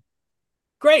just said,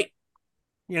 great,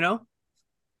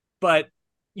 but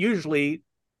usually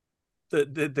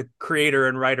the creator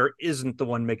and writer isn't the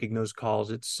one making those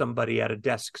calls. It's somebody at a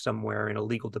desk somewhere in a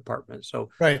legal department. So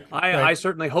I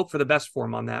certainly hope for the best for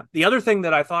him on that. The other thing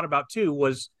that I thought about too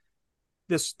was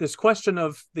this question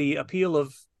of the appeal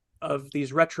of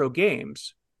these retro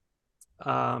games.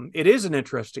 It is an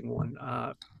interesting one.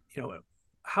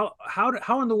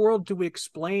 How in the world do we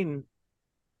explain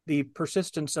the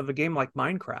persistence of a game like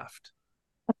Minecraft,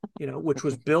 which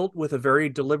was built with a very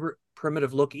deliberate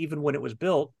primitive look even when it was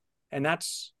built, and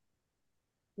that's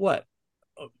what,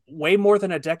 way more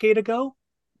than a decade ago,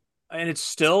 and it's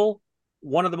still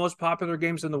one of the most popular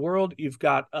games in the world. You've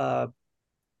got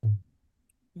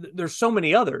there's so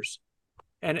many others,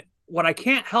 and what I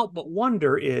can't help but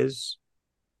wonder is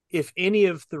if any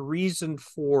of the reason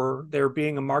for there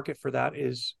being a market for that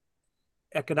is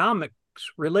economics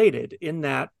related, in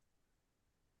that,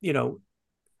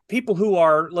 people who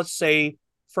are, let's say,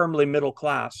 firmly middle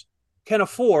class can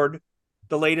afford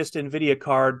the latest NVIDIA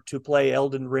card to play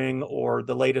Elden Ring or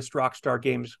the latest Rockstar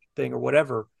Games thing or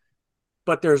whatever.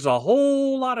 But there's a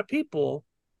whole lot of people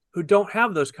who don't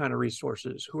have those kind of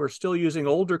resources, who are still using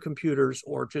older computers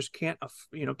or just can't,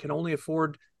 can only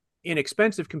afford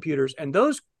inexpensive computers. And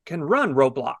those can run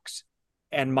Roblox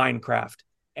and Minecraft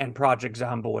and Project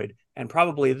Zomboid and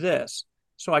probably this.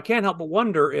 So I can't help but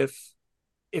wonder if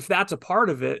that's a part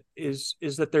of it, is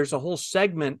that there's a whole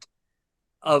segment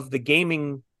of the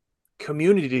gaming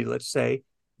community, let's say,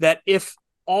 that if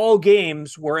all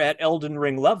games were at Elden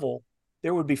Ring level,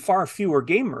 there would be far fewer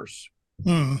gamers,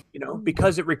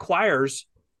 because it requires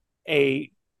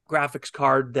a graphics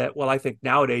card that, well, I think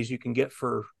nowadays you can get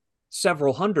for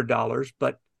several $100s,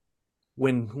 but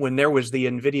when there was the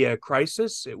NVIDIA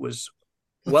crisis, it was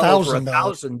well over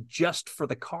 $1,000 just for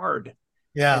the card.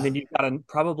 Yeah. And then you've got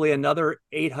probably another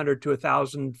 800 to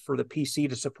 1,000 for the PC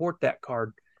to support that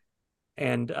card.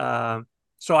 And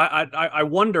so I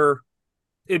wonder,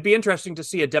 it'd be interesting to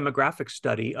see a demographic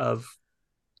study of,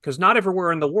 because not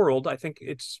everywhere in the world, I think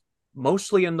it's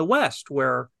mostly in the West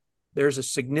where there's a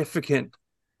significant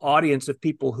audience of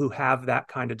people who have that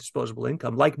kind of disposable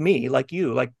income, like me, like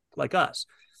you, like us.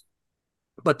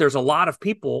 But there's a lot of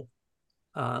people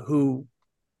who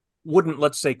wouldn't,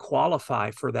 let's say,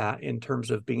 qualify for that in terms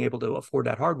of being able to afford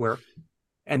that hardware.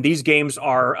 And these games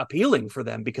are appealing for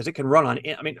them because it can run on,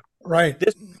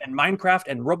 this and Minecraft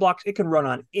and Roblox, it can run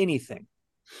on anything.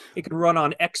 It can run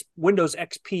on Windows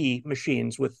XP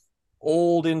machines with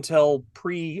old Intel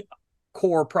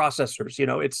pre-core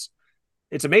processors.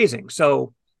 It's amazing.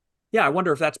 So, yeah, I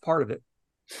wonder if that's part of it.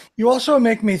 You also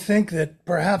make me think that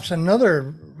perhaps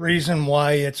another reason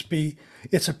why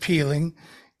it's appealing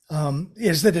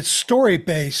is that it's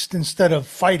story-based instead of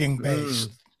fighting-based.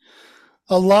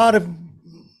 A lot of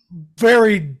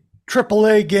very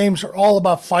AAA games are all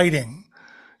about fighting.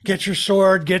 Get your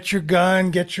sword, get your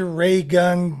gun, get your ray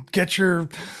gun, get your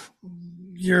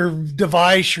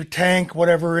device, your tank,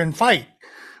 whatever, and fight.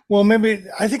 Well,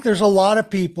 I think there's a lot of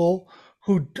people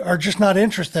who are just not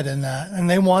interested in that, and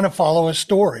they want to follow a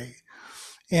story.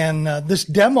 And this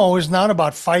demo is not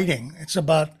about fighting. It's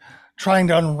about trying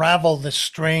to unravel this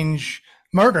strange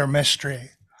murder mystery.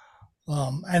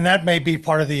 And that may be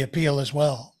part of the appeal as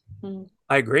well.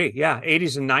 I agree. Yeah.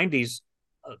 80s and 90s,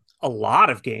 a lot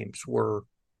of games were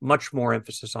much more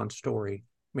emphasis on story.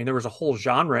 I mean, there was a whole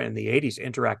genre in the 80s,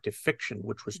 interactive fiction,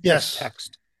 which was just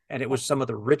text. And it was some of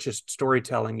the richest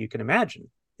storytelling you can imagine.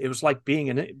 It was like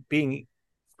being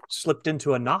slipped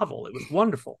into a novel. It was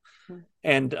wonderful.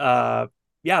 And the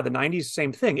 90s,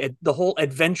 same thing. The whole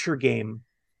adventure game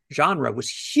genre was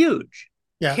huge.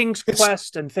 Yeah. King's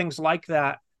Quest and things like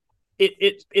that.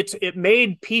 It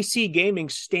made PC gaming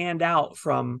stand out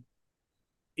from,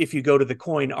 if you go to the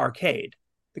Coin Arcade.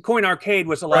 The Coin Arcade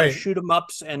was a lot of shoot 'em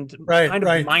ups and kind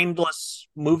of mindless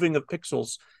moving of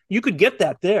pixels. You could get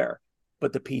that there.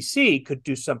 but the PC could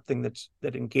do something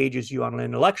that engages you on an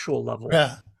intellectual level.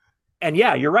 Yeah. And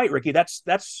yeah, you're right, Ricky.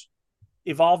 That's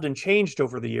evolved and changed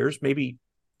over the years. Maybe,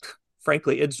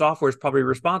 frankly, id Software is probably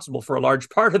responsible for a large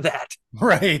part of that.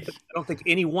 Right. I don't think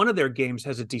any one of their games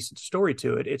has a decent story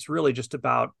to it. It's really just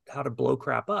about how to blow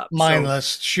crap up.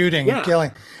 Mindless shooting and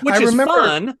killing. Which is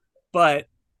fun, but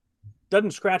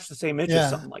doesn't scratch the same itch as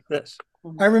something like this.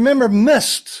 I remember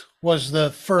Myst was the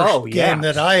first game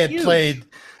that I had played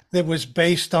that was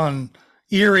based on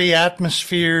eerie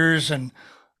atmospheres and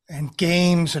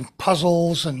games and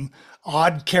puzzles and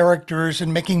odd characters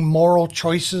and making moral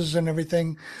choices and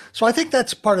everything. So I think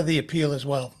that's part of the appeal as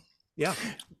well. Yeah.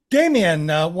 Damien,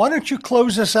 why don't you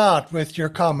close us out with your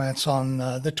comments on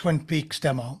the Twin Peaks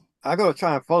demo? I got to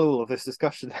try and follow all of this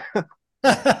discussion.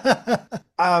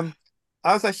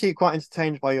 I was actually quite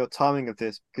entertained by your timing of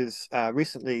this because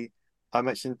recently I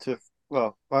mentioned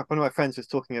one of my friends was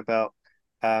talking about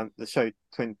the show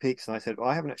Twin Peaks, and I said, well,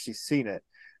 I haven't actually seen it.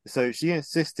 So she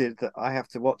insisted that I have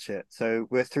to watch it. So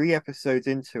we're 3 episodes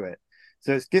into it.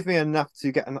 So it's given me enough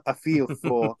to get a feel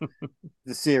for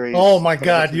the series. Oh my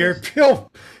God, it's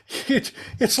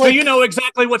so like you know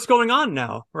exactly what's going on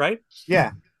now, right?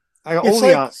 Yeah. I got all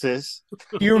the answers.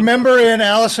 You remember in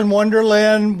Alice in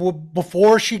Wonderland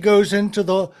before she goes into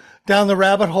down the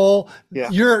rabbit hole? Yeah.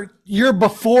 You're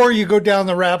before you go down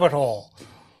the rabbit hole.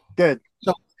 Good.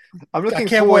 So I'm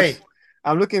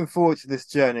looking forward to this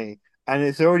journey, and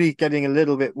it's already getting a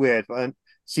little bit weird. But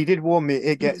she did warn me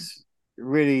it goes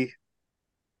really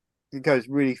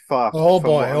far. Oh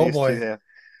boy. Here.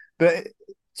 But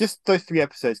just those 3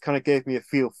 episodes kind of gave me a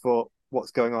feel for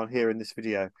what's going on here in this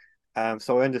video.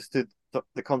 So I understood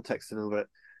the context a little bit.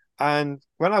 And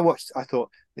when I watched, I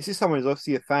thought, this is someone who's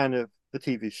obviously a fan of the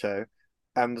TV show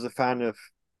and was a fan of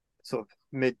sort of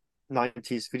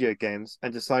mid-90s video games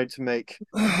and decided to make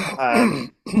a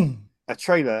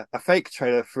fake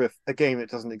trailer for a game that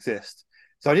doesn't exist.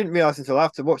 So I didn't realize until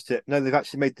after I watched it, no, they've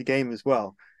actually made the game as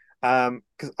well. And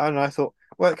I thought,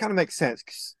 well, it kind of makes sense,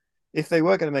 because if they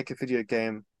were going to make a video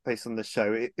game based on the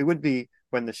show, it would be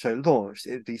when the show launched.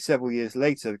 It'd be several years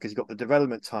later, because you've got the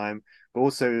development time, but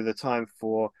also the time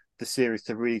for the series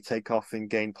to really take off and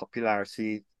gain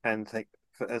popularity, and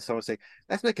someone say,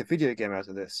 let's make a video game out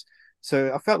of this.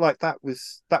 So I felt like that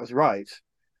was right.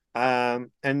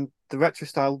 And the retro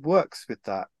style works with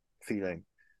that feeling.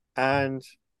 And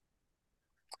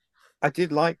I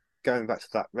did like going back to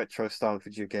that retro style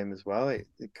video game as well. It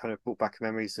kind of brought back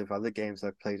memories of other games I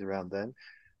played around then.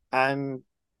 And,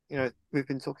 we've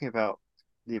been talking about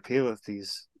the appeal of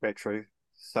these retro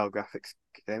style graphics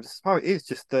games. Part of it is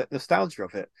just the nostalgia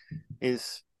of it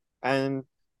and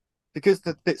because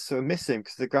the bits are missing,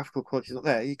 because the graphical quality is not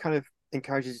there, it kind of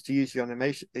encourages you to use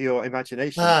your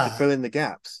imagination to fill in the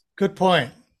gaps. Good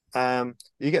point. You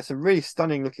get some really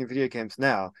stunning looking video games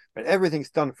now, but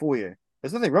everything's done for you.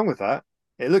 There's nothing wrong with that.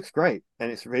 It looks great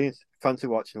and it's really fun to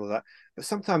watch and all that. But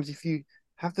sometimes if you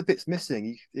have the bits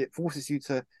missing, it forces you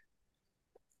to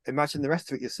imagine the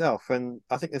rest of it yourself. And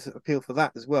I think there's an appeal for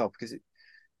that as well, because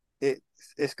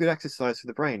it's good exercise for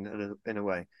the brain in a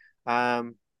way.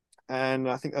 And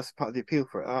I think that's part of the appeal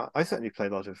for it. I certainly play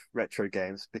a lot of retro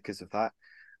games because of that.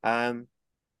 And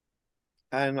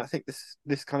I think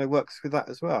this kind of works with that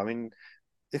as well. I mean,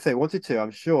 if they wanted to,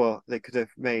 I'm sure they could have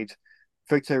made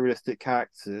photorealistic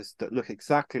characters that look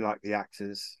exactly like the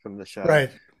actors from the show.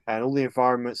 Right. And all the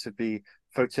environments would be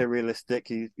photorealistic.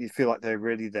 You feel like they're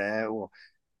really there. Or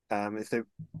if they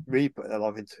really put a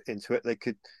lot into it, they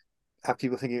could have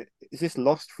people thinking, is this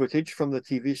lost footage from the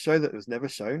TV show that was never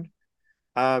shown?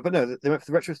 But no, they went for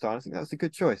the retro style. I think that was a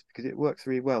good choice because it works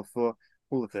really well for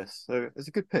all of this. So it's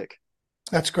a good pick.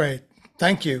 That's great.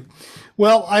 Thank you.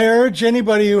 Well, I urge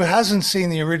anybody who hasn't seen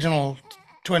the original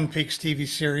Twin Peaks TV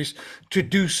series to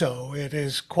do so. It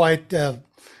is quite an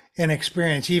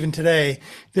experience. Even today,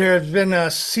 there has been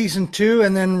a season 2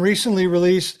 and then recently,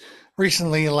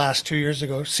 last 2 years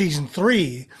ago, season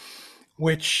 3,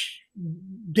 which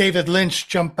David Lynch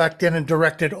jumped back in and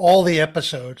directed all the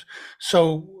episodes.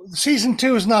 So season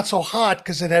 2 is not so hot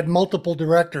because it had multiple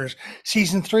directors.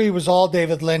 Season 3 was all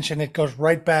David Lynch, and it goes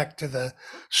right back to the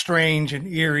strange and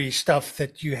eerie stuff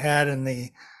that you had in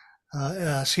the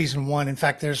season 1. In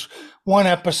fact, there's one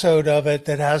episode of it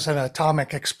that has an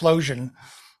atomic explosion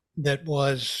that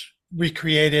was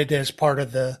recreated as part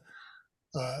of the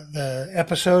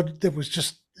episode that was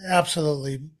just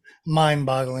absolutely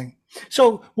mind-boggling.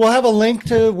 So we'll have a link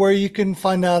to where you can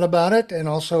find out about it, and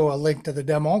also a link to the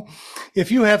demo. If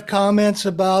you have comments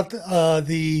about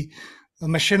the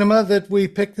machinima that we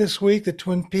picked this week, the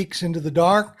Twin Peaks Into the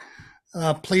Dark,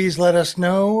 please let us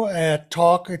know at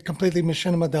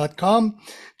talk@completelymachinima.com.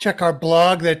 Check our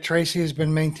blog that Tracy has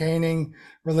been maintaining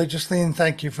religiously, and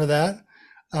thank you for that,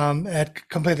 at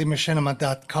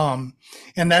completelymachinima.com.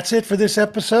 And that's it for this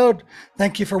episode.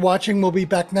 Thank you for watching. We'll be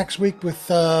back next week with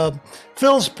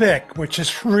Phil's pick, which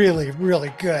is really,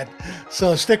 really good.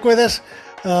 So stick with us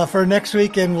for next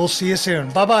week, and we'll see you soon.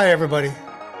 Bye-bye, everybody.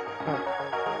 Right.